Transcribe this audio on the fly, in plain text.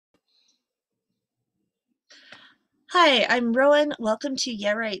Hi, I'm Rowan. Welcome to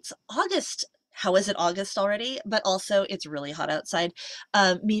Yeah Right's August. How is it August already? But also, it's really hot outside.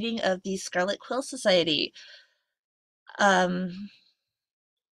 Meeting of the Scarlet Quill Society. Um,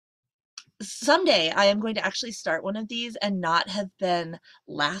 Someday I am going to actually start one of these and not have been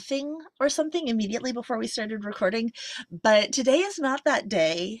laughing or something immediately before we started recording. But today is not that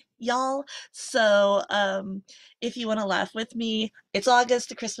day, y'all. So if you want to laugh with me, it's August,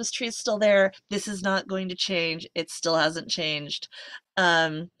 the Christmas tree is still there. This is not going to change. It still hasn't changed.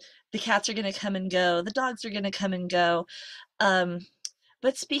 Um, the cats are going to come and go. The dogs are going to come and go. Um,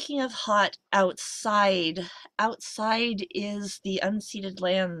 but speaking of hot outside is the unceded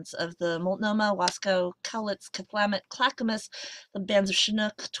lands of the Multnomah, Wasco, Cowlitz, Cathlamet, Clackamas, the bands of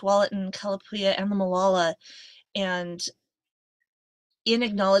Chinook, Tualatin, Kalapuya, and the Molalla. And in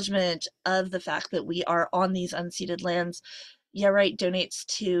acknowledgement of the fact that we are on these unceded lands, Yeah Right donates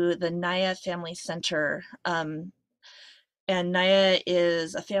to the Naya Family Center. And Naya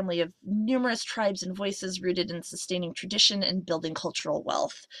is a family of numerous tribes and voices rooted in sustaining tradition and building cultural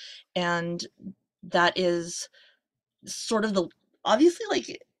wealth. And that is sort of the obviously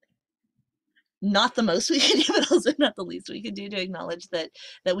like not the most we can do, but also not the least we can do to acknowledge that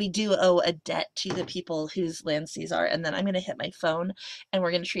we do owe a debt to the people whose lands these are. And then I'm going to hit my phone, and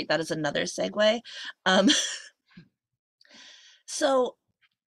we're going to treat that as another segue. Um, so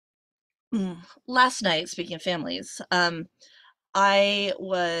last night, speaking of families, I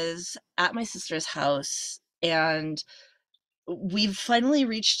was at my sister's house, and we've finally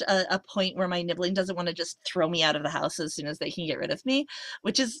reached a point where my nibbling doesn't want to just throw me out of the house as soon as they can get rid of me,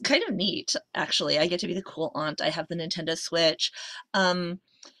 which is kind of neat, actually. I get to be the cool aunt. I have the Nintendo Switch. Um,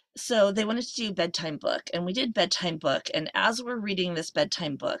 so they wanted to do bedtime book, and we did bedtime book. And as we're reading this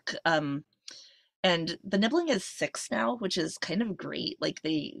bedtime book, and the nibbling is 6 now, which is kind of great. Like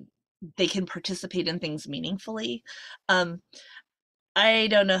they can participate in things meaningfully. Um, I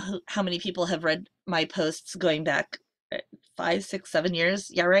don't know how many people have read my posts going back 5, 6, 7 years.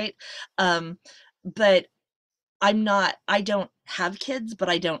 Yeah, right. Um, but I don't have kids, but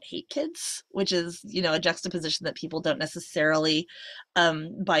I don't hate kids, which is, a juxtaposition that people don't necessarily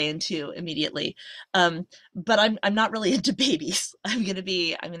buy into immediately. But I'm not really into babies. I'm gonna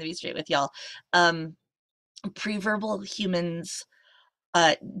be straight with y'all. Um, Pre-verbal humans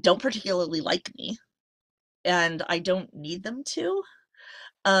don't particularly like me, and I don't need them to.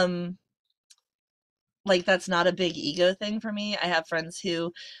 Um, like that's not a big ego thing for me. I have friends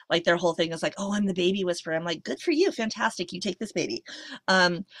who like their whole thing is like, "Oh, I'm the baby whisperer." I'm like, "Good for you. Fantastic. You take this baby."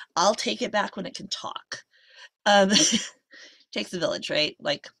 Um, I'll take it back when it can talk. Um, takes a village, right?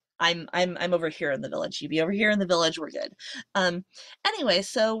 Like I'm over here in the village. You be over here in the village, we're good. Anyway,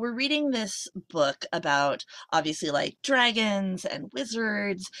 so we're reading this book about obviously like dragons and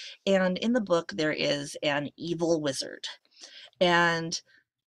wizards, and in the book there is an evil wizard. And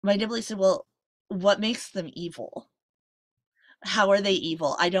my nibbly said, "Well, what makes them evil? How are they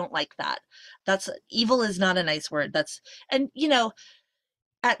evil? I don't like that. That's evil is not a nice word. That's and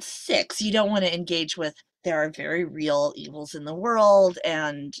at 6, you don't want to engage with there are very real evils in the world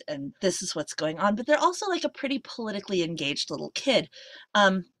and this is what's going on, but they're also like a pretty politically engaged little kid.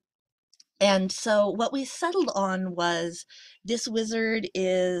 Um, and so what we settled on was this wizard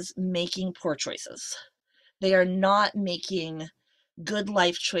is making poor choices. They are not making good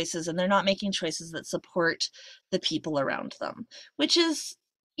life choices, and they're not making choices that support the people around them, which is,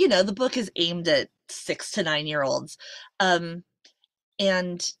 the book is aimed at 6 to 9 year olds. Um,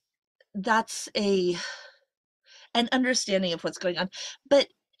 and that's an understanding of what's going on. But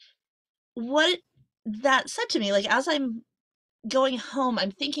what that said to me, like as I'm going home,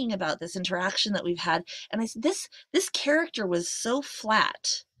 I'm thinking about this interaction that we've had, and this character was so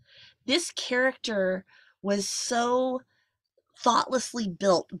flat. This character was so thoughtlessly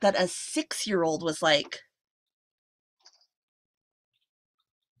built that a 6-year-old was like,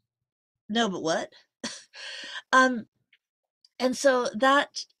 no, but what? Um, and so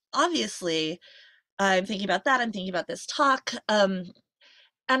that obviously, I'm thinking about that. I'm thinking about this talk. And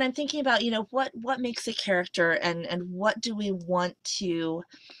I'm thinking about, what makes a character and what do we want to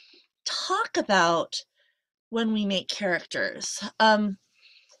talk about when we make characters? And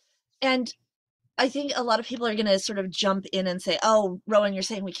I think a lot of people are going to sort of jump in and say, "Oh, Rowan, you're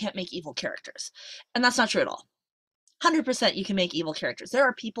saying we can't make evil characters." And that's not true at all. 100% you can make evil characters. There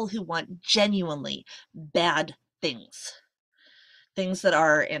are people who want genuinely bad things. Things that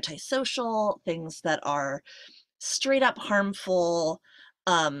are antisocial, things that are straight up harmful.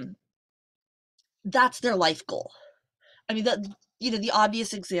 Um, that's their life goal. I mean, the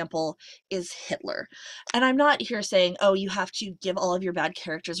obvious example is Hitler. And I'm not here saying, oh, you have to give all of your bad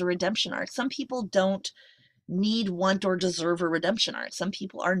characters a redemption arc. Some people don't need, want, or deserve a redemption arc. Some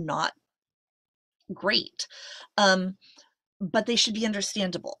people are not great, um, but they should be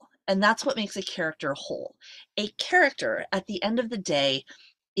understandable. And that's what makes a character whole. A character, at the end of the day,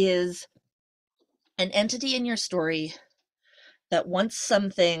 is an entity in your story that wants some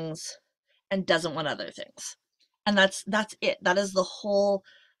things and doesn't want other things. And that's it. That is the whole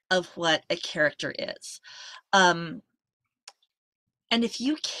of what a character is. Um, and if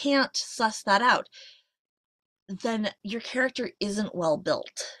you can't suss that out, then your character isn't well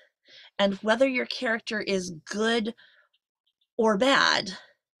built. And whether your character is good or bad,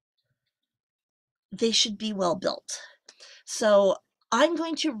 they should be well built. So I'm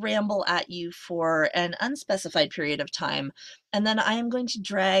going to ramble at you for an unspecified period of time, and then I am going to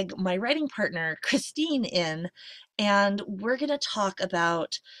drag my writing partner, Christine, in, and we're going to talk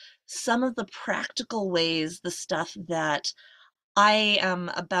about some of the practical ways, the stuff that I am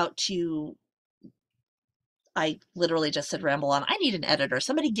about to. I literally just said ramble on. I need an editor.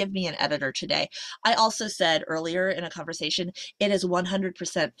 Somebody give me an editor today. I also said earlier in a conversation, it is 100%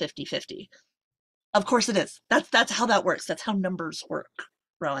 50-50. Of course it is. That's how that works. That's how numbers work.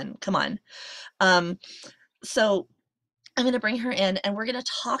 Rowan, come on. Um, so I'm going to bring her in, and we're going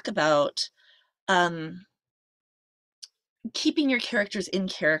to talk about um, keeping your characters in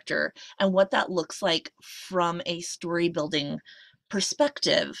character and what that looks like from a story building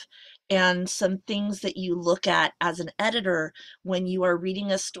perspective, and some things that you look at as an editor when you are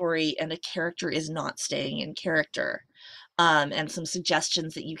reading a story and a character is not staying in character, and some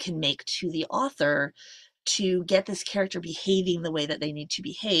suggestions that you can make to the author to get this character behaving the way that they need to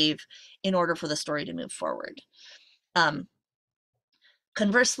behave in order for the story to move forward. Um,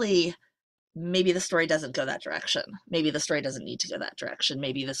 Conversely, maybe the story doesn't go that direction. Maybe the story doesn't need to go that direction.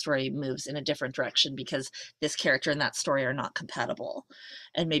 Maybe the story moves in a different direction because this character and that story are not compatible,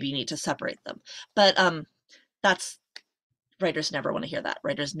 and maybe you need to separate them. But that's writers never want to hear that.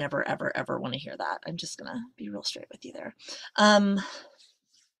 Writers never, ever, ever want to hear that. I'm just gonna be real straight with you there.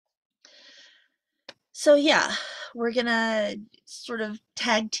 So yeah, we're gonna sort of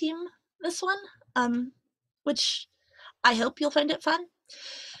tag team this one, which I hope you'll find it fun.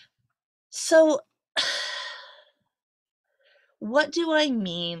 So what do I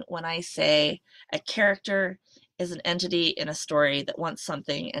mean when I say a character is an entity in a story that wants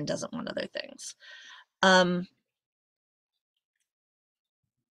something and doesn't want other things?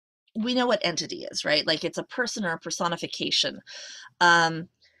 We know what entity is, right? Like it's a person or a personification.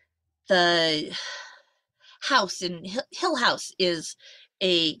 The house in Hill House is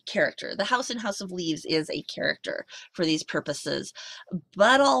a character. The house in House of Leaves is a character for these purposes.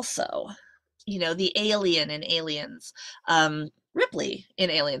 But also, the alien in Aliens, Ripley in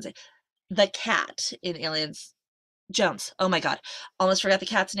Aliens, the cat in Aliens, Jones. Oh my God. Almost forgot the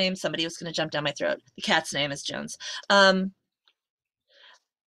cat's name. Somebody was going to jump down my throat. The cat's name is Jones.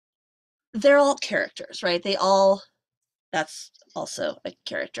 They're all characters, right? That's also a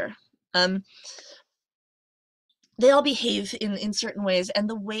character. They all behave in certain ways, and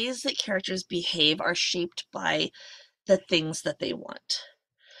the ways that characters behave are shaped by the things that they want.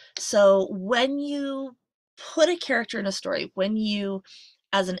 So when you put a character in a story, when you,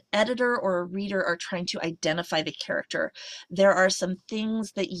 as an editor or a reader, are trying to identify the character, there are some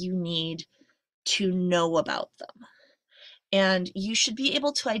things that you need to know about them. And you should be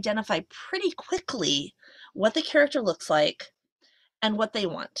able to identify pretty quickly what the character looks like and what they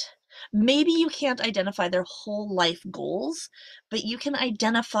want. Maybe you can't identify their whole life goals, but you can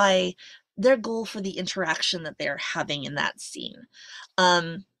identify their goal for the interaction that they're having in that scene.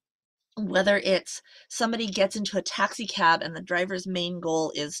 Whether it's somebody gets into a taxi cab and the driver's main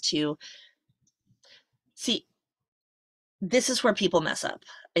goal is to see, this is where people mess up,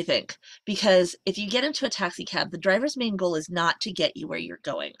 I think, because if you get into a taxi cab, the driver's main goal is not to get you where you're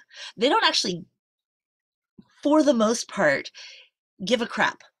going. They don't actually, for the most part, give a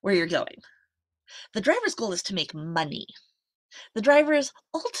crap where you're going. The driver's goal is to make money. The driver's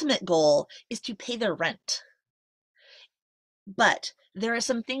ultimate goal is to pay their rent. But there are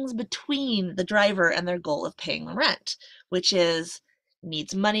some things between the driver and their goal of paying the rent, which is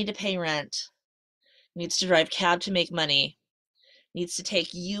needs money to pay rent, needs to drive cab to make money, needs to take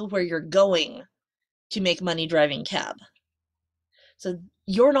you where you're going to make money driving cab. So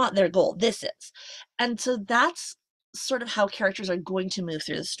you're not their goal, this is. And so that's sort of how characters are going to move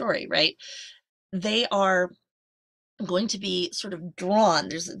through the story, right? They are going to be sort of drawn.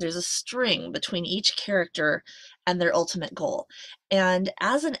 There's a string between each character and their ultimate goal. And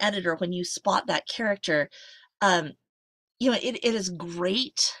as an editor, when you spot that character, it is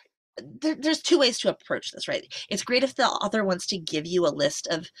great. There's two ways to approach this, right? It's great if the author wants to give you a list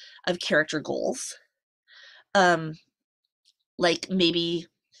of character goals. Um, like maybe,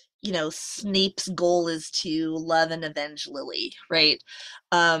 Snape's goal is to love and avenge Lily, right?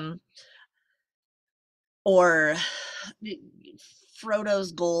 Um, or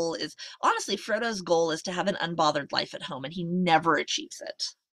Frodo's goal is to have an unbothered life at home, and he never achieves it.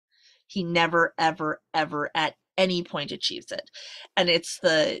 He never, ever, ever at any point achieves it. And it's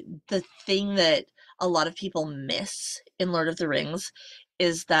the thing that a lot of people miss in Lord of the Rings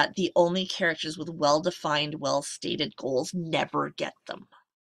is that the only characters with well-defined, well-stated goals never get them.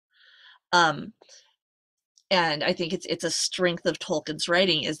 Um, and I think it's a strength of Tolkien's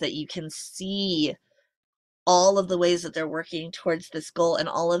writing is that you can see all of the ways that they're working towards this goal and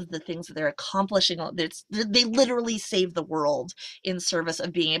all of the things that they're accomplishing. They literally save the world in service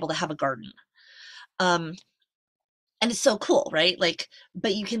of being able to have a garden. Um, and it's so cool, right? Like,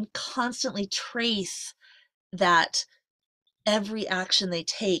 but you can constantly trace that every action they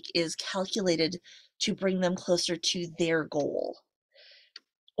take is calculated to bring them closer to their goal.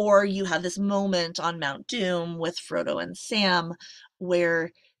 Or you have this moment on Mount Doom with Frodo and Sam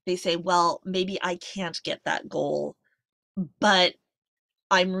where they say, well, maybe I can't get that goal, but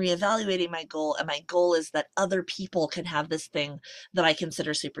I'm reevaluating my goal, and my goal is that other people can have this thing that I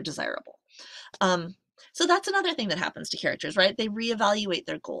consider super desirable. Um, so that's another thing that happens to characters, right? They reevaluate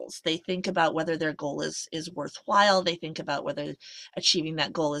their goals. They think about whether their goal is worthwhile. They think about whether achieving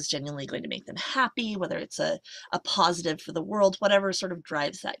that goal is genuinely going to make them happy, whether it's a positive for the world, whatever sort of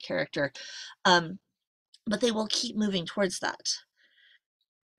drives that character. But they will keep moving towards that.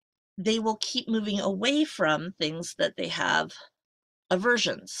 They will keep moving away from things that they have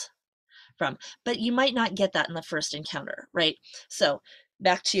aversions from, but you might not get that in the first encounter, right? So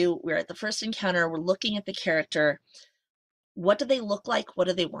back to, we're at the first encounter, we're looking at the character. What do they look like? What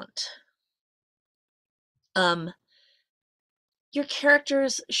do they want? Um, your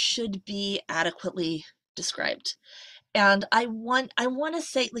characters should be adequately described. And I want to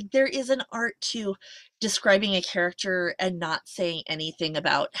say, like, there is an art to describing a character and not saying anything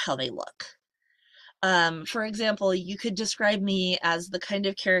about how they look. For example, you could describe me as the kind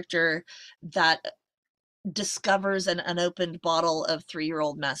of character that discovers an unopened bottle of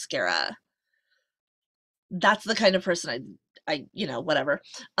 3-year-old mascara. That's the kind of person whatever.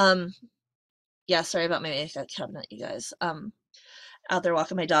 Yeah, sorry about my makeup cabinet, you guys. Out there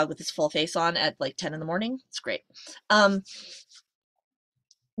walking my dog with his full face on at like 10 in the morning. It's great. Um,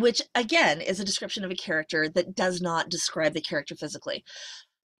 which again is a description of a character that does not describe the character physically.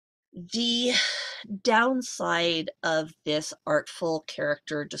 The downside of this artful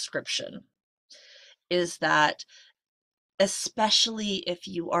character description is that, especially if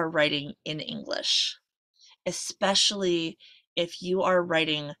you are writing in English, especially if you are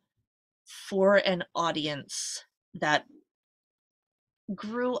writing for an audience that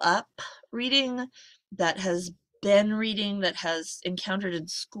grew up reading, that has been reading, that has encountered in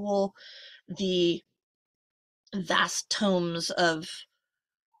school the vast tomes of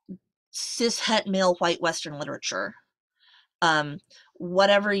cishet male white Western literature. Um,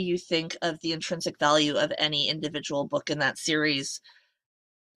 Whatever you think of the intrinsic value of any individual book in that series,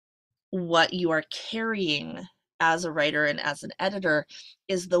 what you are carrying as a writer and as an editor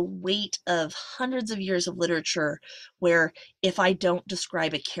is the weight of hundreds of years of literature where if I don't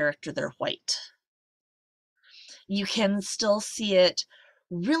describe a character, they're white. You can still see it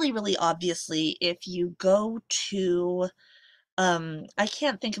really, really obviously if you go to, I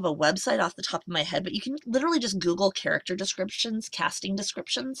can't think of a website off the top of my head, but you can literally just Google character descriptions, casting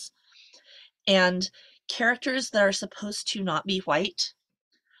descriptions, and characters that are supposed to not be white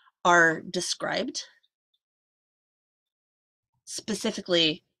are described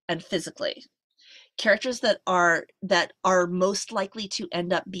specifically and physically. Characters that are most likely to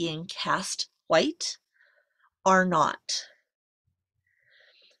end up being cast white are not.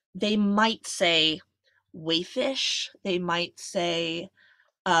 They might say wayfish, they might say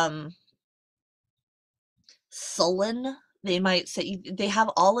um, sullen, they might say, they have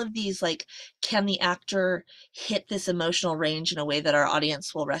all of these, like, can the actor hit this emotional range in a way that our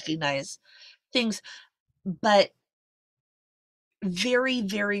audience will recognize things, but very,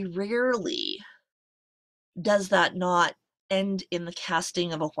 very rarely does that not end in the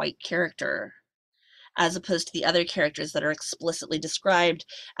casting of a white character, as opposed to the other characters that are explicitly described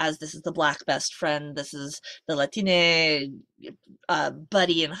as, this is the black best friend, this is the Latine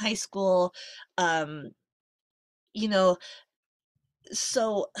buddy in high school. Um, you know,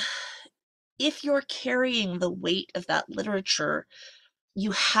 so if you're carrying the weight of that literature,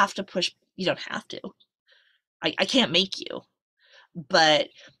 you have to push, you don't have to. I can't make you, but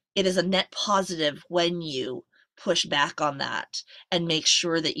it is a net positive when you push back on that and make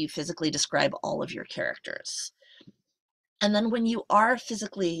sure that you physically describe all of your characters. And then when you are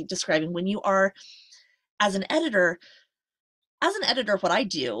physically describing, when you are as an editor, what I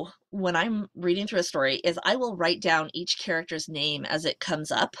do when I'm reading through a story is I will write down each character's name as it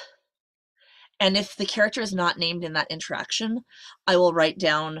comes up. And if the character is not named in that interaction, I will write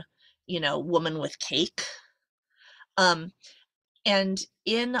down, woman with cake. Um, and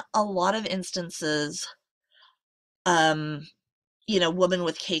in a lot of instances, um, woman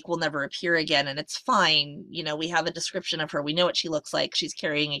with cake will never appear again, and it's fine. We have a description of her. We know what she looks like. She's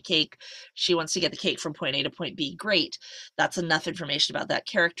carrying a cake. She wants to get the cake from point A to point B. Great. That's enough information about that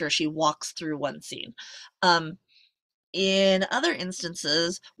character. She walks through one scene. In other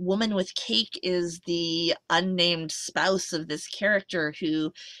instances, woman with cake is the unnamed spouse of this character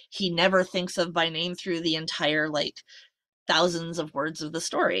who he never thinks of by name through the entire, like, thousands of words of the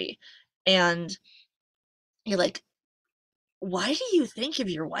story. And you're like, why do you think of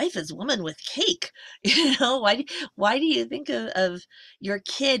your wife as woman with cake? Why do you think of your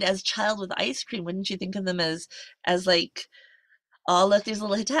kid as child with ice cream? Wouldn't you think of them as like, oh, look, there's a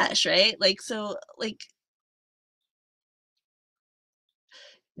little Hitesh, right? Like, so, like,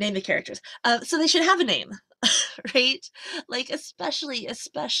 name the characters. So they should have a name, right? Like, especially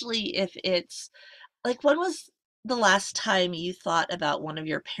if it's like, when was the last time you thought about one of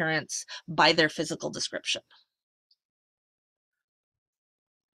your parents by their physical description?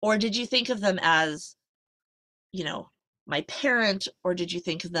 Or did you think of them as, you know, my parent, or did you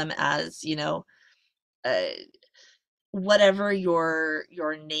think of them as, uh, whatever your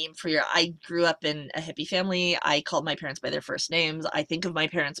name for your I grew up in a hippie family. I called my parents by their first names. I think of my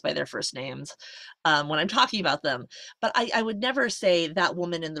parents by their first names when I'm talking about them. But I would never say that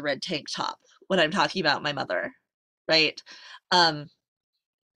woman in the red tank top when I'm talking about my mother, right? Um,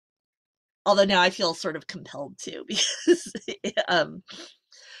 Although now I feel sort of compelled to because um,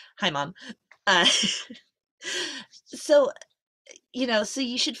 hi mom. Uh, so so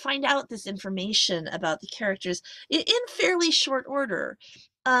you should find out this information about the characters in fairly short order,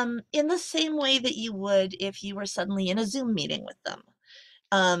 in the same way that you would if you were suddenly in a Zoom meeting with them.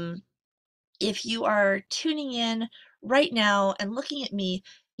 Um, if you are tuning in right now and looking at me,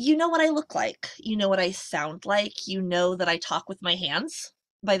 you know what I look like, you know what I sound like, you know that I talk with my hands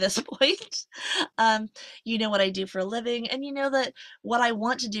by this point. Um, you know what I do for a living, and you know that what I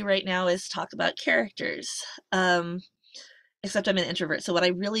want to do right now is talk about characters. Except I'm an introvert. So what I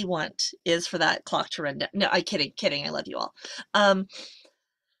really want is for that clock to run down. No, I kidding. I love you all.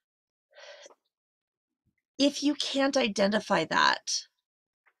 If you can't identify that,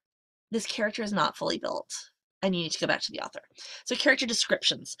 this character is not fully built and you need to go back to the author. So character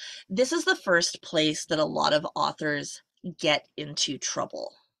descriptions. This is the first place that a lot of authors get into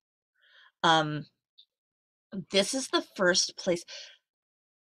trouble. This is the first place.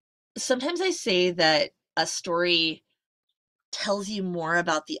 Sometimes I say that a story tells you more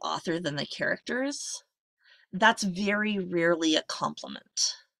about the author than the characters. That's very rarely a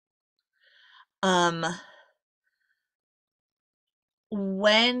compliment. Um,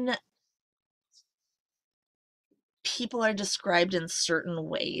 when people are described in certain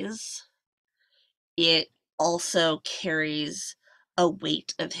ways, it also carries a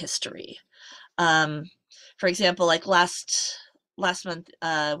weight of history. Um, for example, like last month,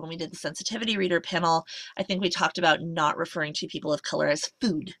 when we did the sensitivity reader panel, I think we talked about not referring to people of color as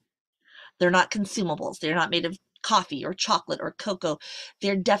food. They're not consumables. They're not made of coffee or chocolate or cocoa.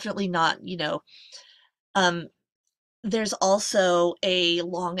 They're definitely not, um, there's also a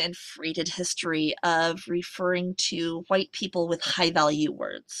long and freighted history of referring to white people with high value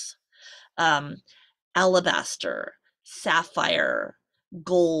words. Um, Alabaster, sapphire,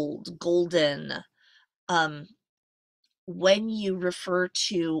 gold, golden. Um, when you refer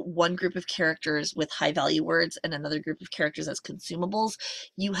to one group of characters with high value words and another group of characters as consumables,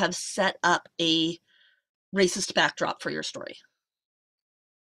 you have set up a racist backdrop for your story.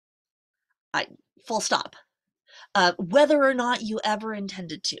 I Full stop. Whether or not you ever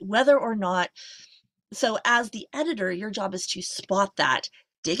intended to, whether or not. So as the editor, your job is to spot that,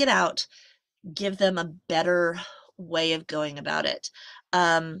 dig it out, give them a better way of going about it.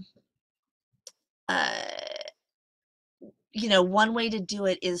 Um, uh, one way to do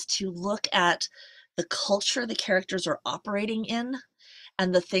it is to look at the culture the characters are operating in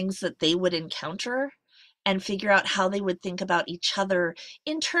and the things that they would encounter and figure out how they would think about each other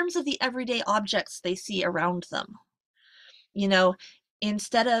in terms of the everyday objects they see around them. You know,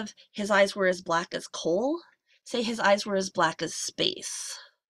 instead of his eyes were as black as coal, say his eyes were as black as space.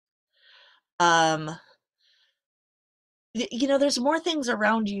 There's more things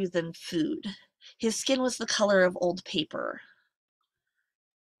around you than food. His skin was the color of old paper.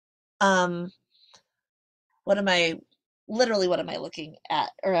 Um, what am I, literally, what am I looking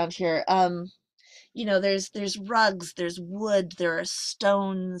at around here? There's rugs, there's wood, there are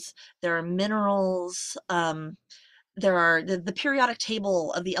stones, there are minerals, there are the periodic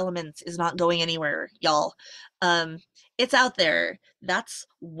table of the elements is not going anywhere, y'all. Um, it's out there. That's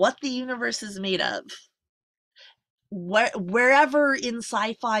what the universe is made of. Wherever in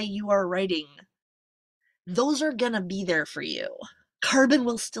sci-fi you are writing, those are gonna be there for you. Carbon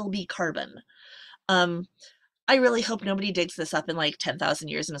will still be carbon. Um, I really hope nobody digs this up in like 10,000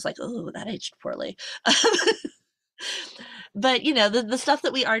 years and is like, oh, that aged poorly. But the stuff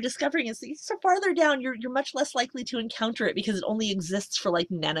that we are discovering is so farther down, you're much less likely to encounter it because it only exists for like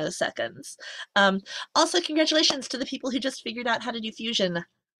nanoseconds. Um, Also, congratulations to the people who just figured out how to do fusion.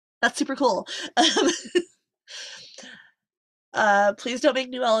 That's super cool. Please don't make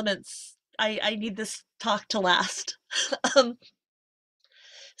new elements. I need this talk to last. um,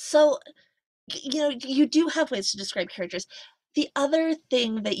 so you do have ways to describe characters. The other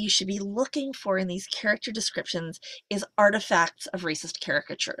thing that you should be looking for in these character descriptions is artifacts of racist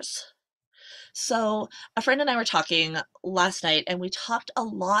caricatures. So, a friend and I were talking last night, and we talked a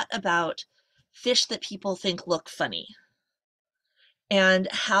lot about fish that people think look funny, and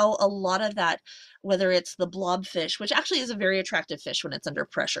how a lot of that, whether it's the blobfish, which actually is a very attractive fish when it's under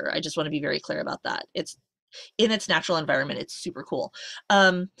pressure. I just want to be very clear about that. It's in its natural environment, it's super cool.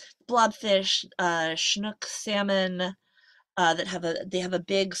 Blobfish, Chinook salmon, that have a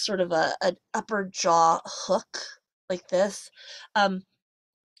big sort of an upper jaw hook like this. Um,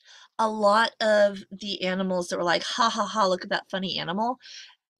 a lot of the animals that were like, ha ha ha, look at that funny animal,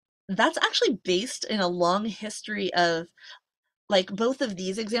 that's actually based in a long history of, like, both of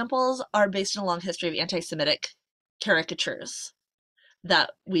these examples are based in a long history of anti-Semitic caricatures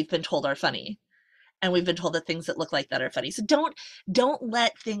that we've been told are funny. And we've been told that things that look like that are funny. So don't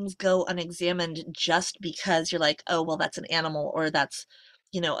let things go unexamined just because you're like, oh, well, that's an animal, or that's,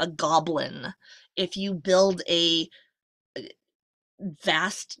 a goblin. If you build a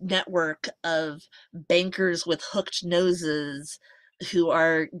vast network of bankers with hooked noses who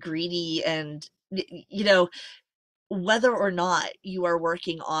are greedy, and whether or not you are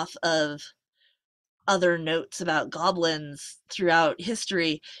working off of other notes about goblins throughout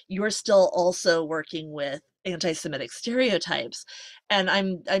history, you're still also working with anti-Semitic stereotypes. And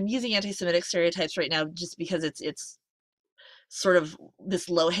I'm using anti-Semitic stereotypes right now just because it's sort of this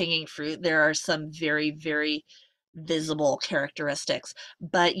low-hanging fruit. There are some very, very visible characteristics,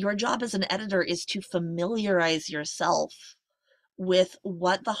 but your job as an editor is to familiarize yourself with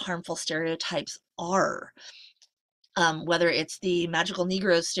what the harmful stereotypes are. Whether it's the magical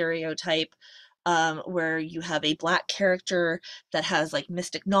Negro stereotype, where you have a Black character that has like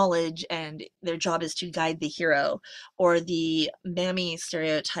mystic knowledge and their job is to guide the hero, or the mammy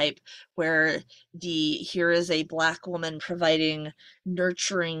stereotype, where here is a Black woman providing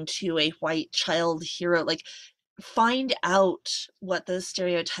nurturing to a white child hero. Like, find out what those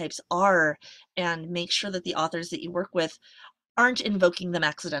stereotypes are and make sure that the authors that you work with aren't invoking them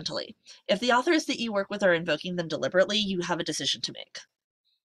accidentally. If the authors that you work with are invoking them deliberately, you have a decision to make.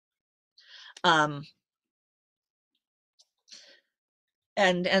 Um,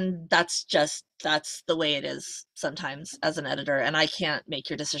 and that's the way it is sometimes as an editor, and I can't make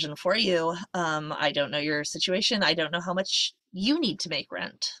your decision for you. I don't know your situation. I don't know how much you need to make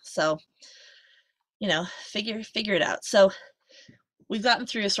rent. So, figure it out. So we've gotten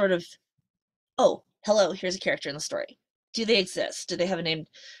through a sort of, oh, hello, here's a character in the story. Do they exist? Do they have a name?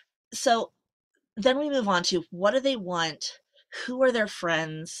 So then we move on to, what do they want? Who are their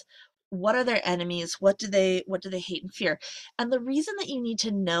friends? What are their enemies? What do they hate and fear? And the reason that you need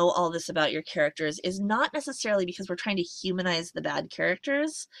to know all this about your characters is not necessarily because we're trying to humanize the bad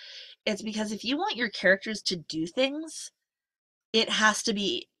characters. It's because if you want your characters to do things, it has to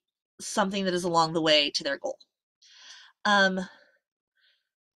be something that is along the way to their goal.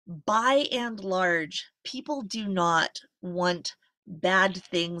 By and large, people do not want bad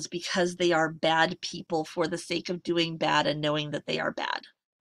things because they are bad people for the sake of doing bad and knowing that they are bad.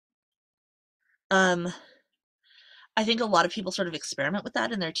 Um, I think a lot of people sort of experiment with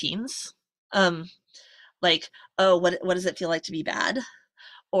that in their teens. Um, like, oh, what does it feel like to be bad?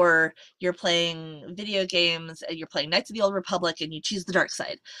 Or you're playing video games and you're playing Knights of the Old Republic and you choose the dark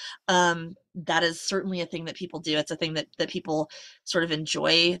side. That is certainly a thing that people do. It's a thing that people sort of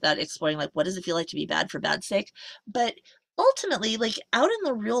enjoy, that exploring, like, what does it feel like to be bad for bad's sake? But ultimately, like, out in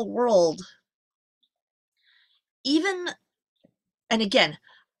the real world, even, and again,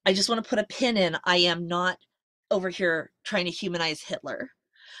 I just want to put a pin in, I am not over here trying to humanize Hitler.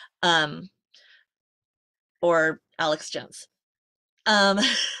 Um, or Alex Jones. Um,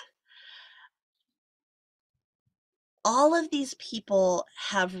 all of these people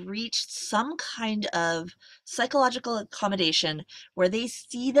have reached some kind of psychological accommodation where they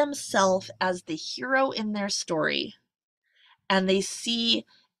see themselves as the hero in their story, and they see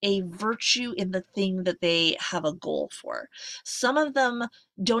a virtue in the thing that they have a goal for. Some of them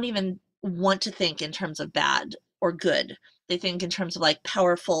don't even want to think in terms of bad or good. They think in terms of like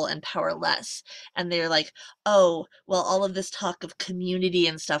powerful and powerless. And they're like, oh, well, all of this talk of community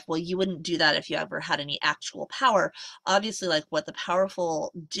and stuff, well, you wouldn't do that if you ever had any actual power. Obviously, like what the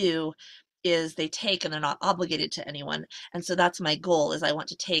powerful do is they take and they're not obligated to anyone. And so that's my goal, is I want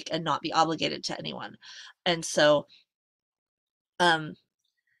to take and not be obligated to anyone. And so um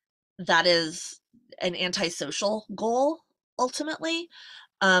that is an antisocial goal ultimately.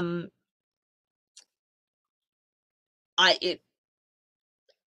 Um, it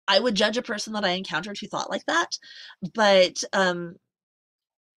I would judge a person that I encountered who thought like that, but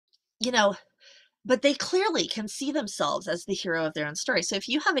you know, but they clearly can see themselves as the hero of their own story. So if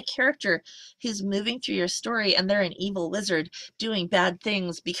you have a character who's moving through your story and they're an evil wizard doing bad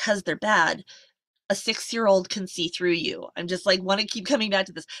things because they're bad, a 6-year-old can see through you. I'm just like want to keep coming back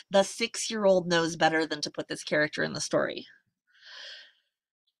to this. The 6-year-old knows better than to put this character in the story.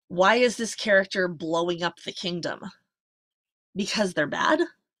 Why is this character blowing up the kingdom? Because they're bad?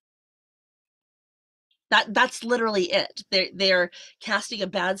 That's literally it. They're casting a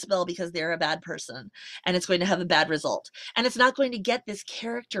bad spell because they're a bad person, and it's going to have a bad result. And it's not going to get this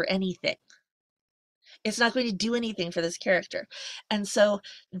character anything. It's not going to do anything for this character. And so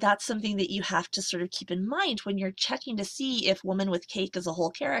that's something that you have to sort of keep in mind when you're checking to see if Woman with Cake is a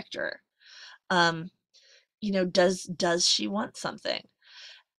whole character. Um, does she want something?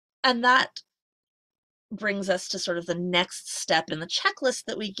 And that brings us to sort of the next step in the checklist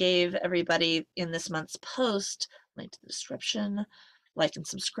that we gave everybody in this month's post. Link to the description, like and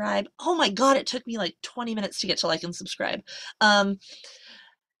subscribe. Oh my God, it took me like 20 minutes to get to like and subscribe. Um,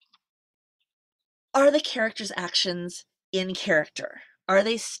 are the characters' actions in character? Are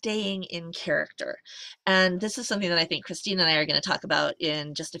they staying in character? And this is something that I think Christine and I are going to talk about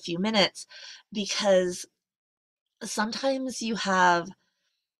in just a few minutes, because sometimes you have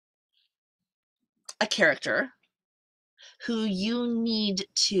a character who you need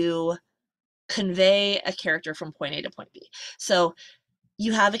to convey a character from point A to point B. So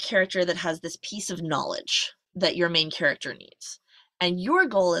you have a character that has this piece of knowledge that your main character needs. And your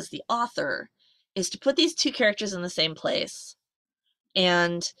goal as the author is to put these two characters in the same place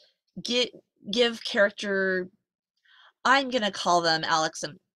and get give character, I'm going to call them Alex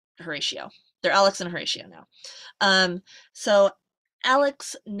and Horatio. They're Alex and Horatio now. So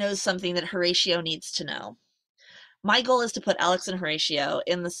Alex knows something that Horatio needs to know. My goal is to put Alex and Horatio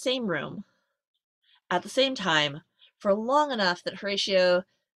in the same room at the same time for long enough that Horatio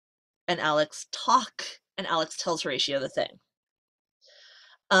and Alex talk and Alex tells Horatio the thing.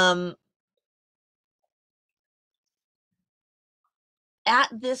 Um, at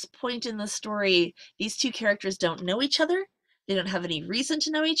this point in the story, these two characters don't know each other. They don't have any reason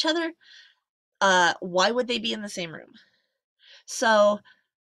to know each other. Why would they be in the same room? So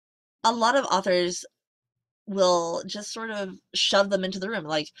a lot of authors will just sort of shove them into the room,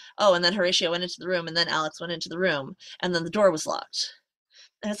 like, oh, and then Horatio went into the room, and then Alex went into the room, and then the door was locked.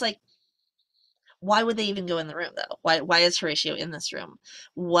 And it's like, why would they even go in the room though? Why is Horatio in this room?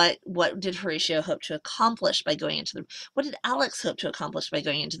 What did Horatio hope to accomplish by going into the room? What did Alex hope to accomplish by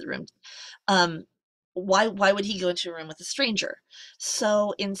going into the room? Um, why would he go into a room with a stranger?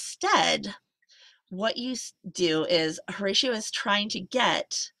 So instead, what you do is Horatio is trying to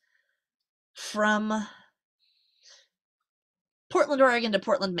get from Portland, Oregon to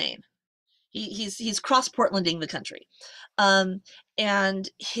Portland, Maine. He's cross Portlanding the country. And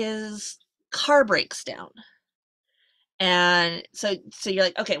his car breaks down. And so you're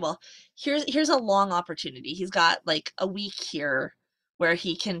like, okay, well, here's a long opportunity. He's got like a week here where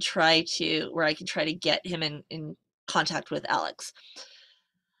where I can try to get him in contact with Alex.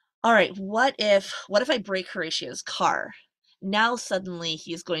 All right, what if I break Horatio's car? Now suddenly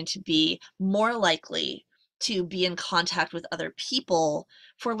he's going to be more likely to be in contact with other people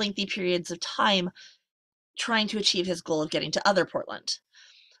for lengthy periods of time, trying to achieve his goal of getting to other Portland.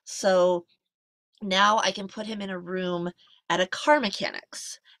 So now I can put him in a room at a car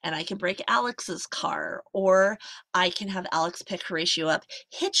mechanics, and I can break Alex's car, or I can have Alex pick Horatio up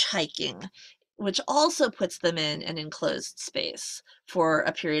hitchhiking, which also puts them in an enclosed space for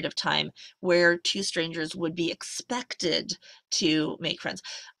a period of time where two strangers would be expected to make friends.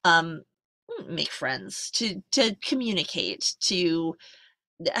 Um, to communicate, to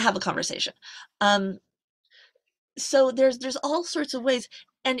have a conversation. Um, So there's all sorts of ways.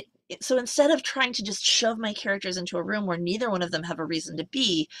 And so instead of trying to just shove my characters into a room where neither one of them have a reason to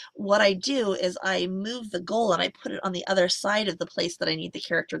be, what I do is I move the goal and I put it on the other side of the place that I need the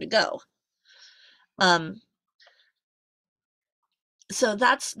character to go. Um, so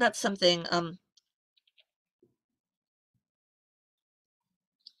that's something.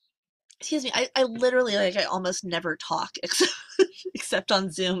 Excuse me. I literally, like, I almost never talk except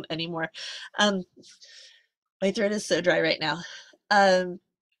on Zoom anymore. Um, my throat is so dry right now. Um,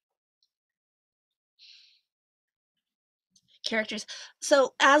 Characters.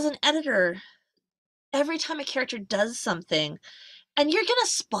 So as an editor, every time a character does something, and you're gonna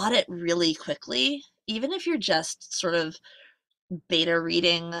spot it really quickly, even if you're just sort of beta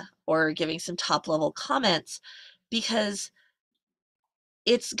reading or giving some top level comments, because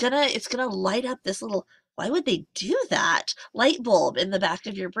it's gonna light up this little, why would they do that, light bulb in the back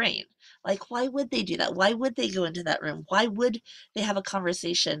of your brain. Like, why would they do that? Why would they go into that room? Why would they have a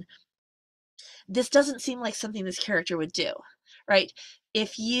conversation? This doesn't seem like something this character would do, right?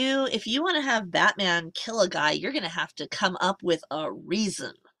 If you want to have Batman kill a guy, you're going to have to come up with a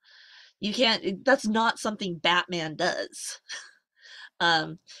reason. You can't, that's not something Batman does.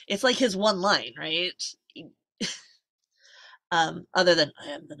 It's like his one line, right? Other than I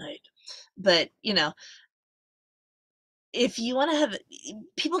am the night. But, if you want to have,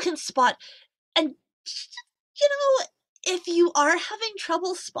 people can spot, and if you are having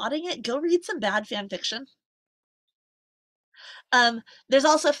trouble spotting it, go read some bad fan fiction. There's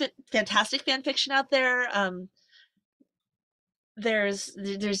also fantastic fan fiction out there. There's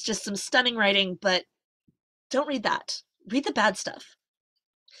just some stunning writing, but don't read that. Read the bad stuff.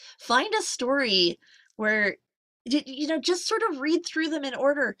 Find a story where just sort of read through them in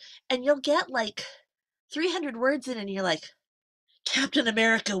order, and you'll get like 300 words in, and you're like, Captain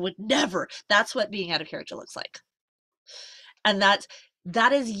America would never. That's what being out of character looks like. And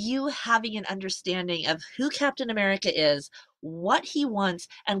that is you having an understanding of who Captain America is, what he wants,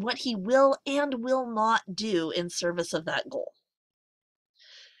 and what he will and will not do in service of that goal.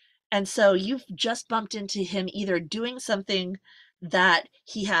 And so you've just bumped into him either doing something that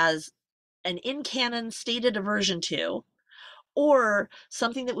he has an in canon stated aversion to, or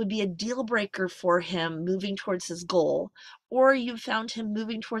something that would be a deal breaker for him moving towards his goal, or you've found him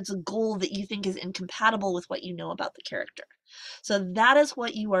moving towards a goal that you think is incompatible with what you know about the character. So that is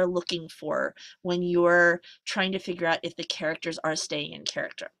what you are looking for when you're trying to figure out if the characters are staying in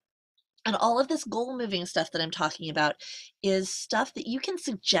character. And all of this goal moving stuff that I'm talking about is stuff that you can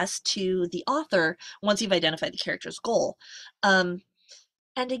suggest to the author once you've identified the character's goal. Um,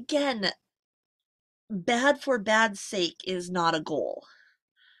 and again, bad for bad's sake is not a goal.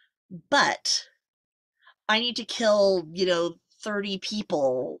 But I need to kill, 30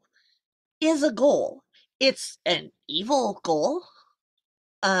 people is a goal. It's an evil goal.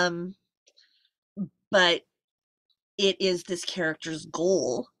 Um, but it is this character's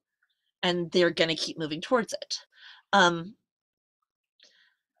goal, and they're going to keep moving towards it. Um,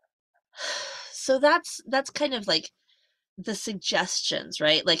 so that's kind of like the suggestions,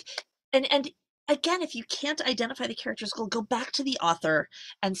 right? Like, and again, if you can't identify the character's goal, go back to the author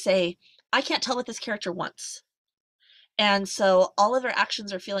and say, I can't tell what this character wants. And so all of their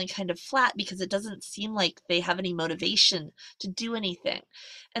actions are feeling kind of flat because it doesn't seem like they have any motivation to do anything.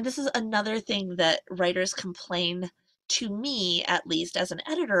 And this is another thing that writers complain to me, at least as an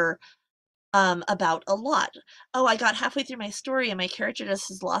editor, about a lot. Oh, I got halfway through my story and my character just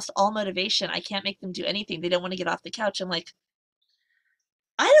has lost all motivation. I can't make them do anything. They don't want to get off the couch. I'm like,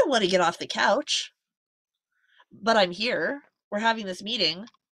 I don't want to get off the couch, but I'm here. We're having this meeting.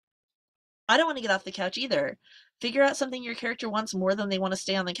 I don't want to get off the couch either. Figure out something your character wants more than they want to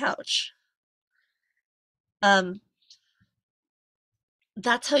stay on the couch. Um,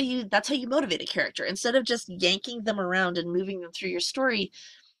 that's how you motivate a character. Instead of just yanking them around and moving them through your story,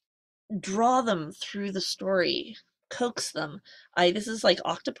 draw them through the story, coax them. This is like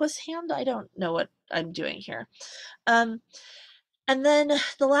octopus hand. I don't know what I'm doing here. Um, and then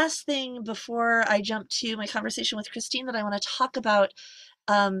the last thing before I jump to my conversation with Christine that I want to talk about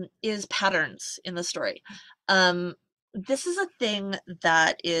is patterns in the story. This is a thing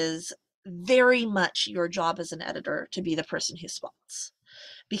that is very much your job as an editor to be the person who spots,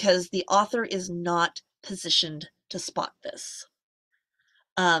 because the author is not positioned to spot this.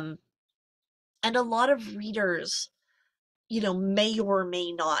 Um, and a lot of readers, may or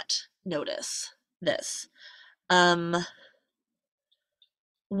may not notice this. Um,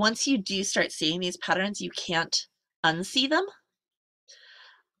 Once you do start seeing these patterns, you can't unsee them.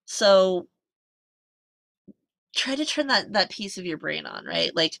 So try to turn that piece of your brain on,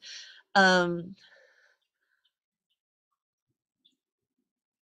 right? Like, um,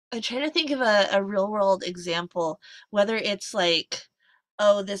 I'm trying to think of a real world example, whether it's like,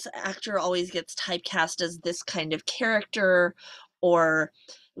 oh, this actor always gets typecast as this kind of character, or,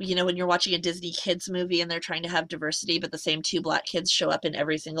 when you're watching a Disney kids movie and they're trying to have diversity, but the same two black kids show up in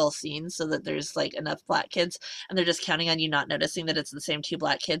every single scene so that there's like enough black kids, and they're just counting on you not noticing that it's the same two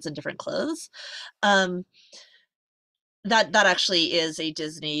black kids in different clothes. Um, that actually is a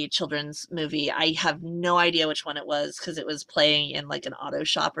Disney children's movie. I have no idea which one it was because it was playing in like an auto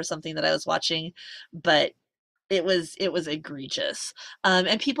shop or something that I was watching, but it was egregious.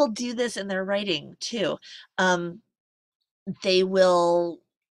 And people do this in their writing too. Um, they will,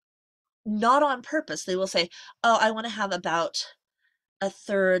 not on purpose, they will say, "Oh, I want to have about a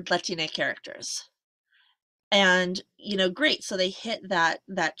third Latina characters." And great, so they hit that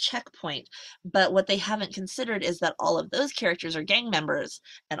checkpoint, but what they haven't considered is that all of those characters are gang members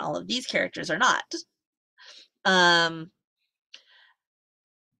and all of these characters are not. um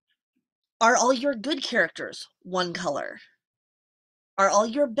are all your good characters one color? Are all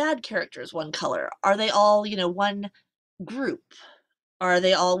your bad characters one color? Are they all one group? Are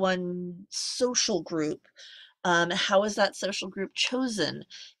they all one social group? How is that social group chosen?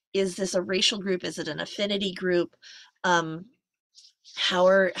 Is this a racial group? Is it an affinity group? um how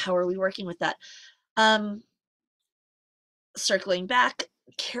are we working with that? um Circling back,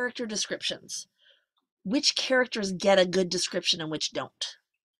 character descriptions. Which characters get a good description and which don't?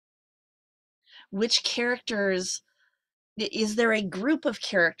 Which characters, is there a group of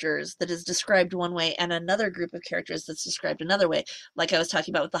characters that is described one way and another group of characters that's described another way? Like I was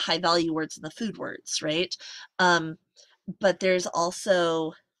talking about with the high value words and the food words, right? Um, but there's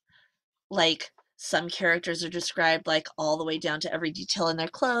also like some characters are described like all the way down to every detail in their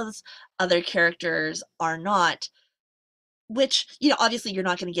clothes. Other characters are not, which obviously you're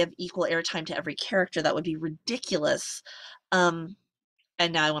not going to give equal airtime to every character. That would be ridiculous. um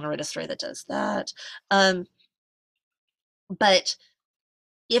and now I want to write a story that does that. But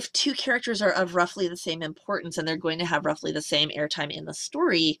if two characters are of roughly the same importance and they're going to have roughly the same airtime in the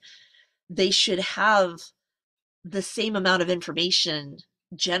story, they should have the same amount of information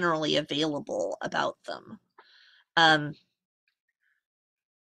generally available about them. um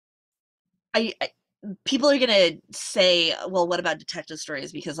I People are going to say, well, what about detective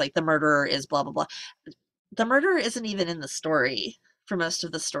stories, because like the murderer is blah blah blah. The murderer isn't even in the story for most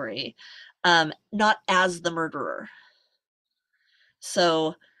of the story. Not as the murderer.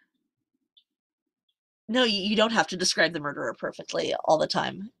 So no, you don't have to describe the murderer perfectly all the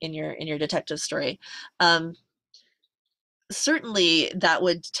time in your detective story. um Certainly that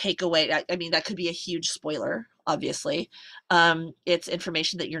would take away, I mean, that could be a huge spoiler, obviously. It's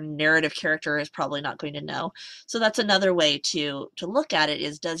information that your narrative character is probably not going to know. So that's another way to look at it,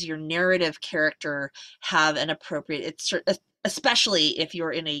 is does your narrative character have an appropriate, especially if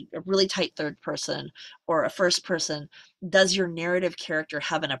you're in a really tight third person or a first person, does your narrative character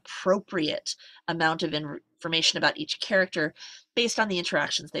have an appropriate amount of information about each character based on the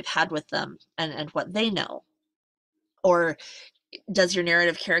interactions they've had with them and what they know? Or does your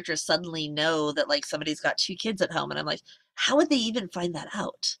narrative character suddenly know that like somebody's got two kids at home, and I'm like, how would they even find that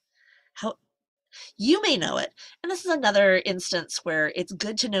out? How, you may know it. And this is another instance where it's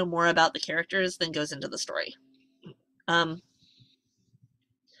good to know more about the characters than goes into the story. um,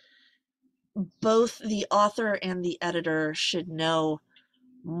 Both the author and the editor should know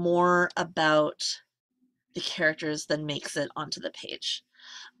more about the characters than makes it onto the page.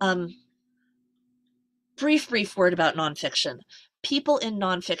 um, brief word about nonfiction. People in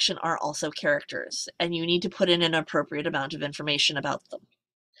nonfiction are also characters, and you need to put in an appropriate amount of information about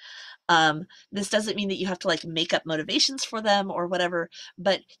them. This doesn't mean that you have to like make up motivations for them or whatever,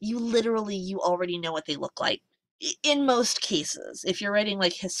 but you already know what they look like in most cases. If you're writing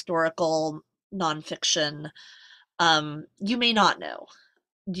like historical nonfiction, you may not know.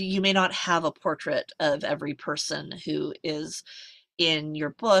 You may not have a portrait of every person who is in your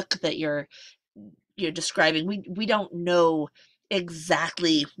book that you're describing. We don't know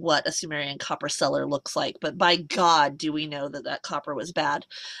exactly what a Sumerian copper seller looks like, but by God, do we know that that copper was bad.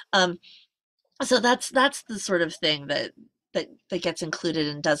 Um, so that's the sort of thing that gets included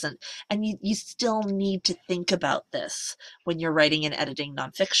and doesn't. And you still need to think about this when you're writing and editing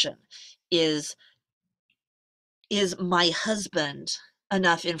nonfiction. Is is my husband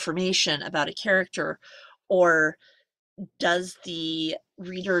enough information about a character, or does the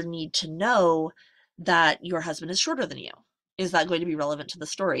reader need to know that your husband is shorter than you? Is that going to be relevant to the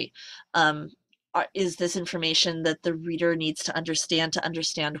story? Um, is this information that the reader needs to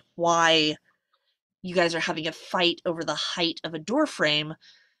understand why you guys are having a fight over the height of a door frame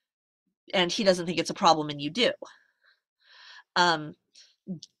and he doesn't think it's a problem and you do? Um,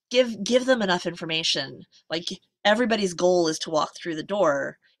 give them enough information. Like everybody's goal is to walk through the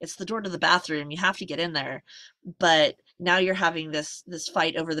door. It's the door to the bathroom. You have to get in there. But now you're having this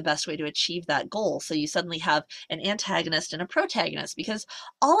fight over the best way to achieve that goal. So you suddenly have an antagonist and a protagonist, because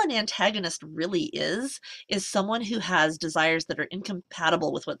all an antagonist really is someone who has desires that are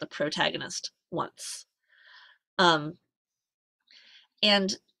incompatible with what the protagonist wants. Um,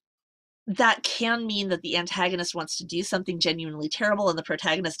 and that can mean that the antagonist wants to do something genuinely terrible and the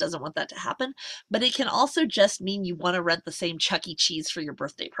protagonist doesn't want that to happen. But it can also just mean you want to rent the same Chuck E. Cheese for your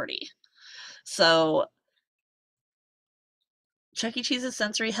birthday party. So Chuck E. Cheese is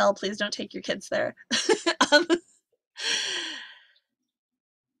sensory hell. Please don't take your kids there. um,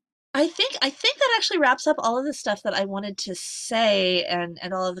 I think that actually wraps up all of the stuff that I wanted to say, and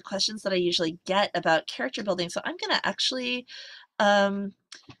all of the questions that I usually get about character building. So I'm gonna actually um,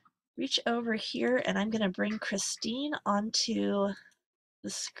 reach over here and I'm gonna bring Christine onto the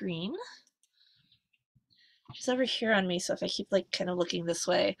screen. She's over here on me, so if I keep like kind of looking this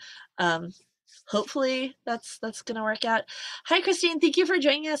way, um, hopefully that's gonna work out. Hi, Christine. Thank you for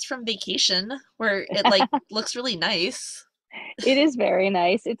joining us from vacation, where it like looks really nice. It is very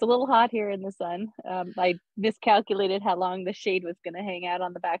nice. It's a little hot here in the sun. I miscalculated how long the shade was going to hang out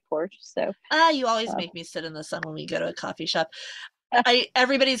on the back porch. So, Ah, you always um, make me sit in the sun when we go to a coffee shop.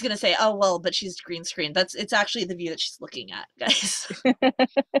 Everybody's gonna say, "Oh well," but she's green screen. It's actually the view that she's looking at, guys.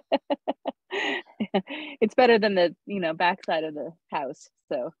 it's better than the backside of the house.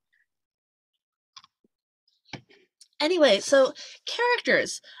 So, Anyway, so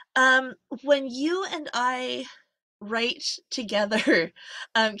characters. When you and I write together,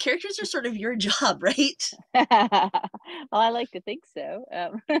 characters are sort of your job, right? well, I like to think so.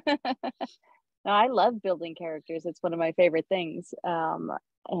 No, I love building characters. It's one of my favorite things. And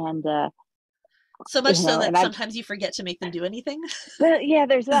So much so and that I've sometimes you forget to make them do anything. Well, yeah,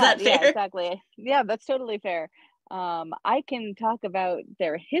 there's Is that. that Yeah, fair? exactly. Yeah, that's totally fair. I can talk about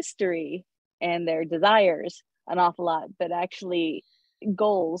their history and their desires an awful lot, but actually,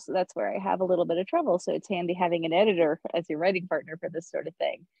 goals, that's where I have a little bit of trouble. So it's handy having an editor as your writing partner for this sort of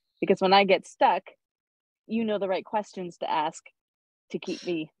thing. Because when I get stuck, you know the right questions to ask to keep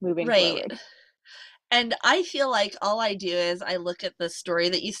me moving Right. forward. And I feel like all I do is I look at the story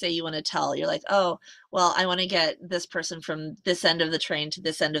that you say you want to tell. You're like, oh, well, I want to get this person from this end of the train to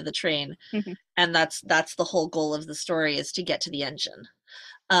this end of the train. And that's the whole goal of the story, is to get to the engine.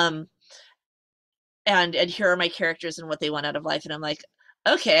 Um, and here are my characters and what they want out of life. And I'm like,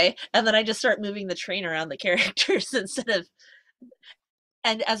 okay. And then I just start moving the train around the characters instead of,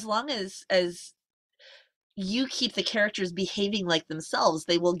 and as long as you keep the characters behaving like themselves,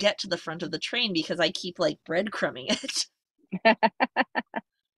 they will get to the front of the train because I keep like breadcrumbing it.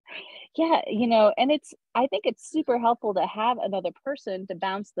 Yeah, and I think it's super helpful to have another person to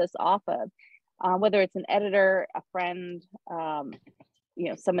bounce this off of, whether it's an editor, a friend,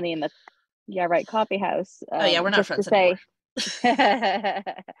 somebody in the yeah right coffee house, Oh yeah, we're not just to friends anymore. say,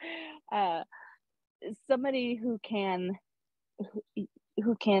 uh, somebody who can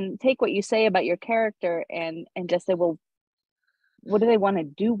take what you say about your character and just say, well, what do they want to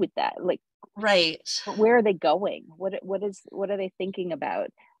do with that? Like, Right. where are they going? What are they thinking about?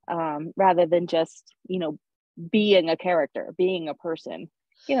 Rather than just being a character, being a person,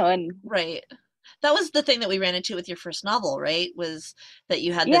 and Right. That was the thing that we ran into with your first novel, right? Was that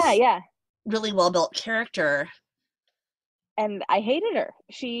you had yeah, this yeah. really well built character. And I hated her.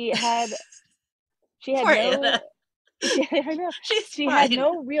 She had Poor no Anna. I know She's she had fine.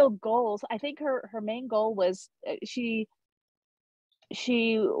 no real goals. I think her main goal was she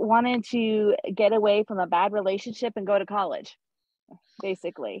wanted to get away from a bad relationship and go to college,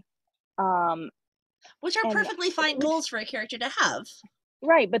 basically. Um, Which are and perfectly fine which goals for a character to have.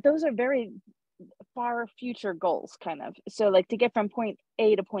 right, but those are very far future goals, kind of. So, like, to get from point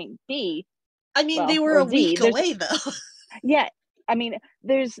A to point B, I mean, they well, were or a Z, week there's away though. yeah. I mean,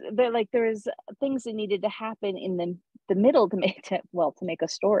 there's things that needed to happen in the middle to make a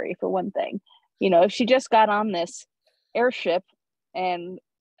story, for one thing. If she just got on this airship and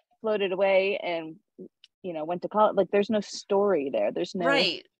floated away and went to college, like, there's no story there. There's no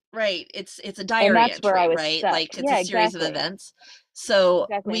Right. Right. It's a And diary that's where I entry, was right? stuck. Like it's a Yeah, series of exactly. events. So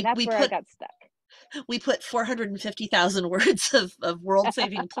Exactly. And we that's we where I put got stuck. we put 450,000 words of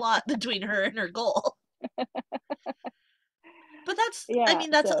world-saving plot between her and her goal. But I Yeah,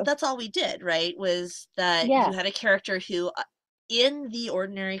 mean, so that's all we did, right? Was that you yeah. had a character who, in the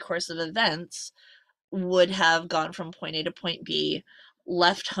ordinary course of events, would have gone from point A to point B,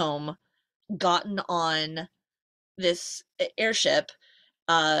 left home, gotten on this airship.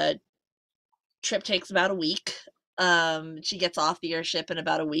 Uh, Trip takes about a week. She gets off the airship in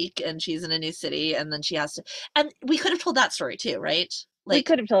about a week and she's in a new city and then she has to, and we could have told that story too, right? We Like,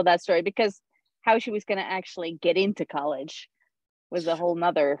 could have told that story because how she was going to actually get into college was a whole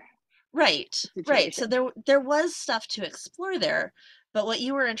nother right. So situation. there was stuff to explore there, but what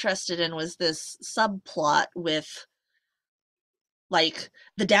you were interested in was this subplot with like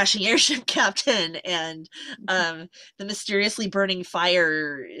the dashing airship captain and the mysteriously burning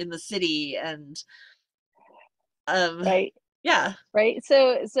fire in the city and um Right. yeah, Right.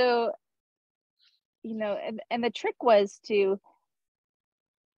 So and the trick was to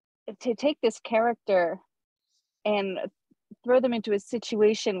take this character and throw them into a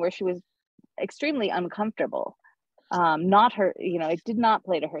situation where she was extremely uncomfortable. Not her, it did not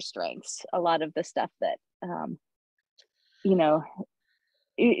play to her strengths. A lot of the stuff that, you know,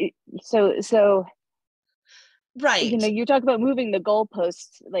 it, so right. you talk about moving the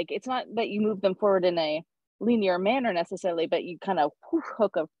goalposts. Like it's not that you move them forward in a linear manner necessarily, but you kind of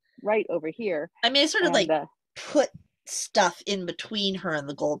hook a right over here, I mean, I sort of and like put stuff in between her and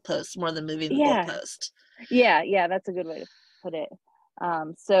the goalpost more than moving the yeah, goalpost. yeah, that's a good way to put it.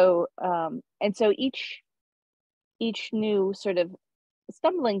 So each new sort of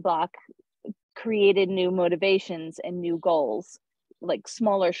stumbling block created new motivations and new goals, like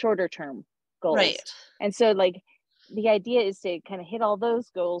smaller, shorter term goals. Right. And so, like, the idea is to kind of hit all those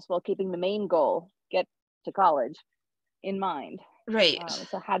goals while keeping the main goal, get to college, in mind. Right.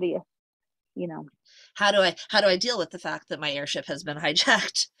 So, how do you, you know, How do I deal with the fact that my airship has been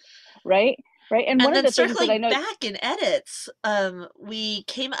hijacked? right? Right. And one And of then the things that I circling know, back in edits, we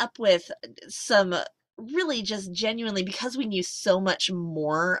came up with some really just genuinely, because we knew so much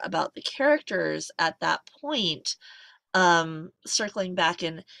more about the characters at that point, circling back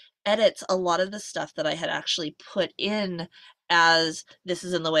in edits, a lot of the stuff that I had actually put in as this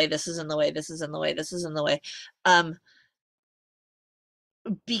is in the way, this is in the way, this is in the way, this is in the way, um,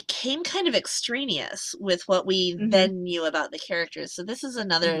 became kind of extraneous with what we mm-hmm, then knew about the characters. So this is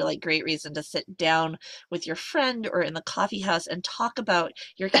another mm-hmm. like great reason to sit down with your friend or in the coffee house and talk about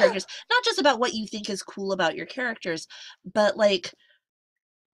your characters, not just about what you think is cool about your characters, but like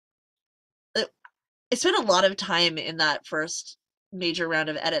uh, I spent a lot of time in that first major round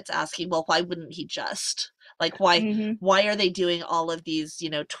of edits asking, well, why wouldn't he just? Like Mm-hmm. why are they doing all of these,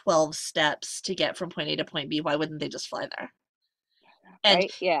 12 steps to get from point A to point B? Why wouldn't they just fly there? And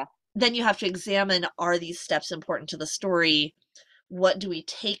Right. Yeah. then you have to examine, are these steps important to the story? What do we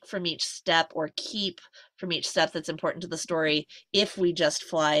take from each step or keep from each step that's important to the story if we just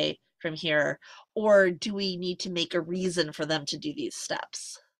fly from here? Or do we need to make a reason for them to do these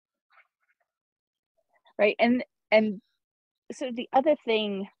steps? Right. And so the other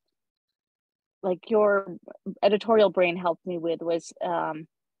thing, like your editorial brain helped me with, was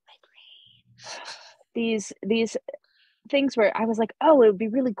these things where I was like, oh, it would be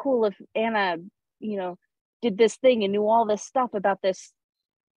really cool if Anna, you know, did this thing and knew all this stuff about this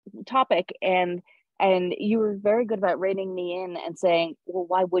topic, and you were very good about reining me in and saying, well,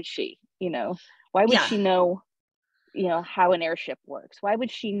 why would she? Why would Yeah, she know, how an airship works? Why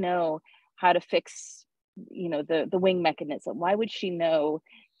would she know how to fix, the wing mechanism? Why would she know,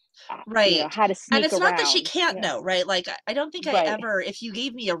 right. how to And sneak it's not that she around? can't know, right? Like, I don't think I Right, ever, if you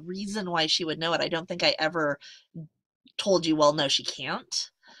gave me a reason why she would know it, I don't think I ever told you, well, no, she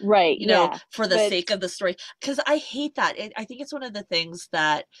can't, right, yeah, for the but sake of the story. Because I hate that. I think it's one of the things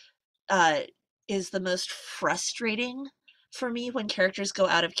that uh, is the most frustrating for me when characters go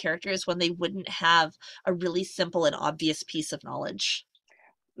out of characters when they wouldn't have a really simple and obvious piece of knowledge.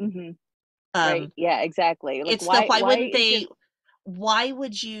 mm-hmm, right, Um, yeah, exactly. Like it's the why why wouldn't is your they why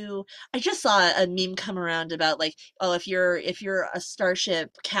would you I just saw a meme come around about like, oh, if you're a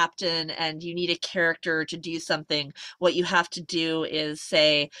starship captain and you need a character to do something, what you have to do is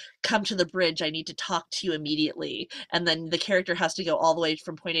say, come to the bridge, I need to talk to you immediately. And then the character has to go all the way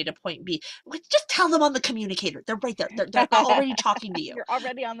from point A to point B. Just tell them on the communicator. They're right there. They're already talking to you. you're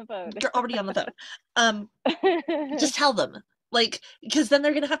already on the phone? They're already on the phone. Um, just tell them. Like, because then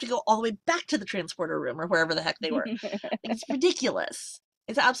they're gonna have to go all the way back to the transporter room or wherever the heck they were. Like, it's ridiculous.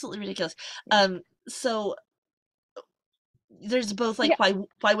 It's absolutely ridiculous. So there's both Yeah, like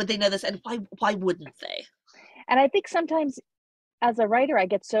why would they know this and why wouldn't they? and I think sometimes as a writer, I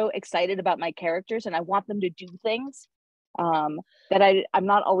get so excited about my characters and I want them to do things, um, that I'm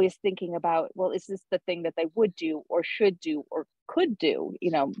not always thinking about, well, is this the thing that they would do or should do or could do?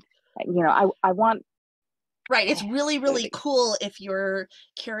 I want Right. It's really, really cool if your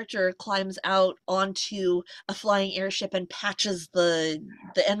character climbs out onto a flying airship and patches the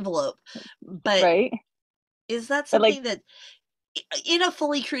envelope. But right, is that but like, something that in a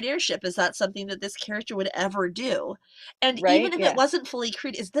fully crewed airship, is that something that this character would ever do? And Right? even if it Yeah. wasn't fully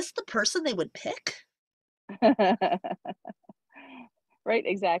crewed, is this the person they would pick? Right,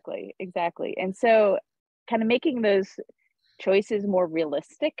 exactly, exactly. And so kind of making those choices more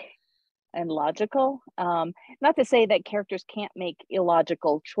realistic and logical. Not to say that characters can't make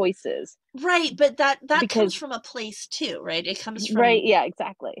illogical choices, Right, but that comes because from a place too, right? It comes right, from yeah,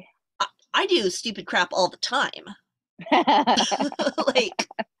 exactly. I do stupid crap all the time. Like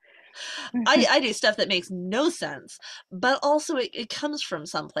I do stuff that makes no sense, but also it comes from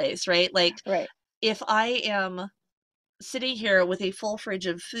someplace, right? Like Right. if I am sitting here with a full fridge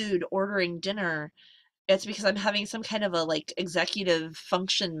of food ordering dinner, it's because I'm having some kind of a like executive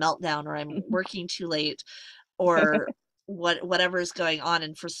function meltdown, or I'm working too late, or whatever's going on,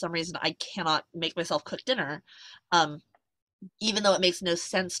 and for some reason I cannot make myself cook dinner. Um, Even though it makes no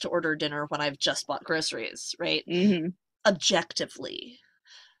sense to order dinner when I've just bought groceries, right? Hmm. Objectively.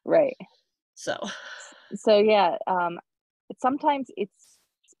 Right. So, So yeah, sometimes I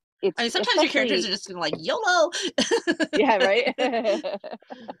it's mean, sometimes your characters are especially just gonna like YOLO. yeah, right.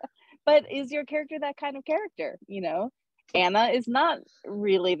 But is your character that kind of character? Anna is not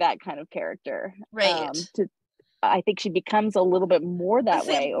really that kind of character. Right. To I think she becomes a little bit more I that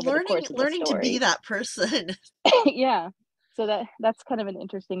say way over the learning course of the learning to be story. that person. Yeah. So that's kind of an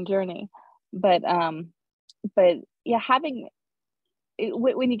interesting journey. But yeah, having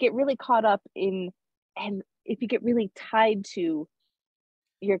when you get really caught up in, and if you get really tied to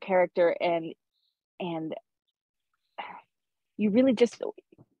your character, and you really just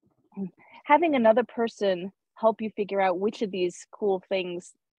having another person help you figure out which of these cool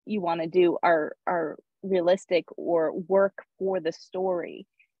things you want to do are realistic or work for the story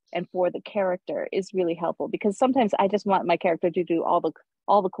and for the character is really helpful, because sometimes I just want my character to do all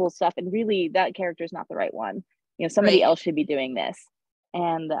the cool stuff, and really that character is not the right one. Somebody Right. else should be doing this.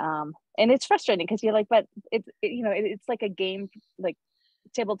 And it's frustrating because you're like, but it's like a game, like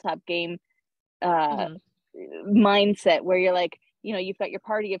tabletop game uh Mhm. mindset where you're like, you've got your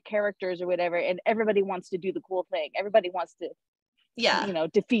party of characters or whatever, and everybody wants to do the cool thing. Everybody wants to, Yeah.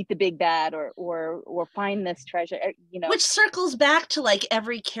 defeat the big bad, or find this treasure. Which circles back to like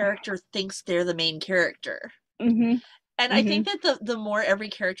every character thinks they're the main character. Mhm. And I think Mhm. that the more every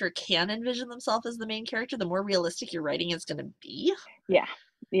character can envision themselves as the main character, the more realistic your writing is going to be. Yeah.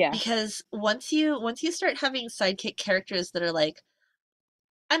 Yeah. Because once you start having sidekick characters that are like,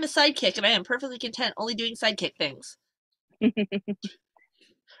 I'm a sidekick and I am perfectly content only doing sidekick things.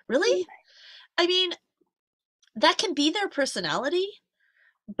 Really? I mean, that can be their personality,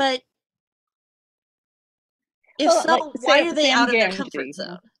 but if Well, like so, why are they Sam out of their comfort Gamgee.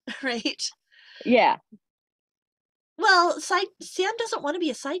 zone? Right? Yeah. Well, Sam doesn't want to be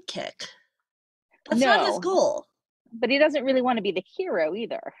a sidekick. That's not his No, goal. but he doesn't really want to be the hero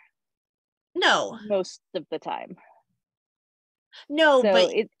either No. most of the time. No, So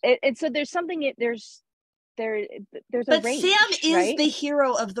but so there's something, there there's a Sam range, is right? the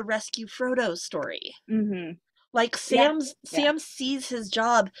hero of the Rescue Frodo story. Mhm. Like Yeah. Yeah. Sam sees his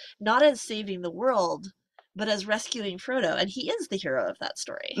job not as saving the world, but as rescuing Frodo, and he is the hero of that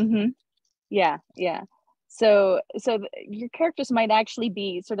story. Mhm. Yeah, yeah. So your characters might actually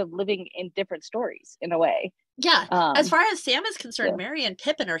be sort of living in different stories in a way. Yeah, as Um, far as Sam is concerned, so Merry and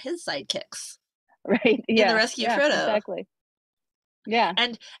Pippin are his sidekicks right, in the yeah, Rescue yeah, Frodo. exactly. Yeah.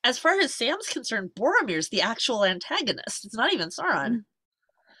 And as far as Sam's concerned, Boromir's the actual antagonist. It's not even Sauron. Mm,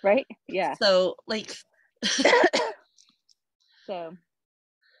 right? Yeah. So, like, So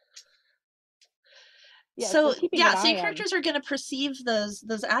yeah, so so keeping yeah, an so your eye on. characters are going to perceive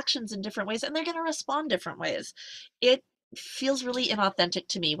those actions in different ways, and they're going to respond different ways. It feels really inauthentic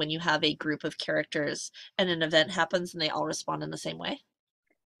to me when you have a group of characters and an event happens and they all respond in the same way,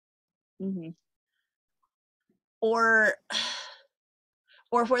 Mhm. or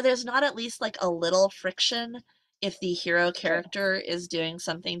or where there's not at least like a little friction if the hero Right. character is doing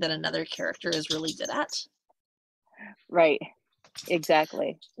something that another character is really good at. Right.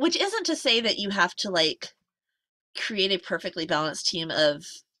 Exactly. Which isn't to say that you have to like create a perfectly balanced team of,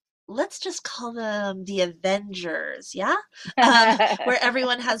 let's just call them the Avengers, yeah? Where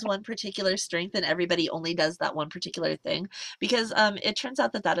everyone has one particular strength and everybody only does that one particular thing. Because it turns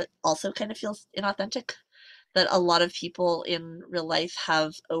out that that also kind of feels inauthentic. That a lot of people in real life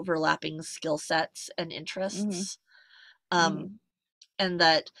have overlapping skill sets and Mhm. interests. Mhm. Um, and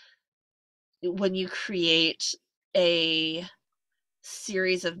that when you create a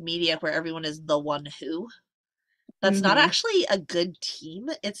series of media where everyone is the one who, that's not Mhm. actually a good team.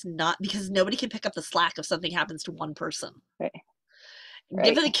 It's not, because nobody can pick up the slack if something happens to one person. Right. Right.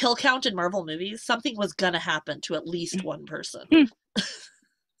 given the kill count in Marvel movies, something was gonna happen to at least one person.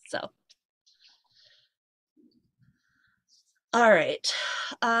 So, all right.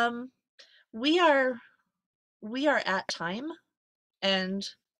 Um, we are we are at time, and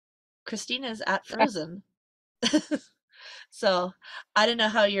Christina is at Frozen. So I don't know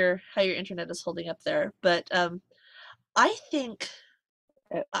how your internet is holding up there, but I think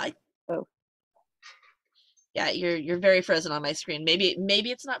Oh, I oh, yeah, you're very frozen on my screen. Maybe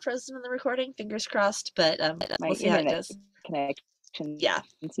it's not frozen in the recording. Fingers crossed, but my we'll see how it internet goes. connection Yeah,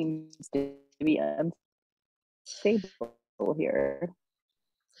 seems to be unstable here.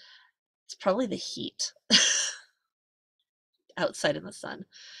 it's probably the heat outside in the sun.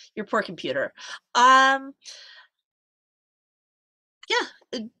 Your poor computer. Um,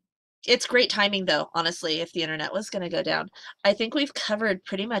 yeah, it's great timing though, honestly, if the internet was going to go down. I think we've covered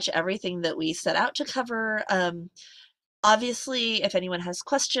pretty much everything that we set out to cover. Obviously, if anyone has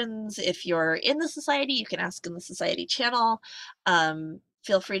questions, if you're in the society, you can ask in the society channel.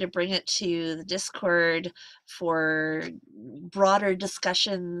 Feel free to bring it to the Discord for broader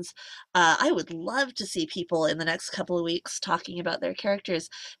discussions. I would love to see people in the next couple of weeks talking about their characters.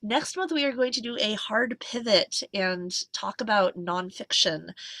 Next month, we are going to do a hard pivot and talk about nonfiction.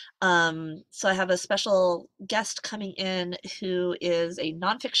 So I have a special guest coming in who is a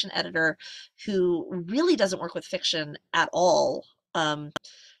nonfiction editor who really doesn't work with fiction at all.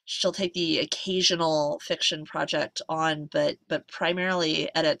 She'll take the occasional fiction project on, but primarily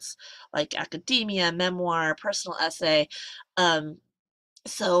edits like academia, memoir, personal essay. Um,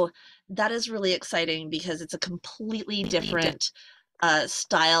 so that is really exciting because it's a completely different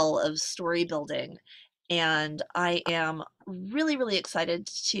style of story building. And I am really, really excited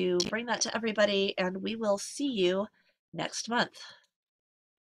to bring that to everybody, and we will see you next month.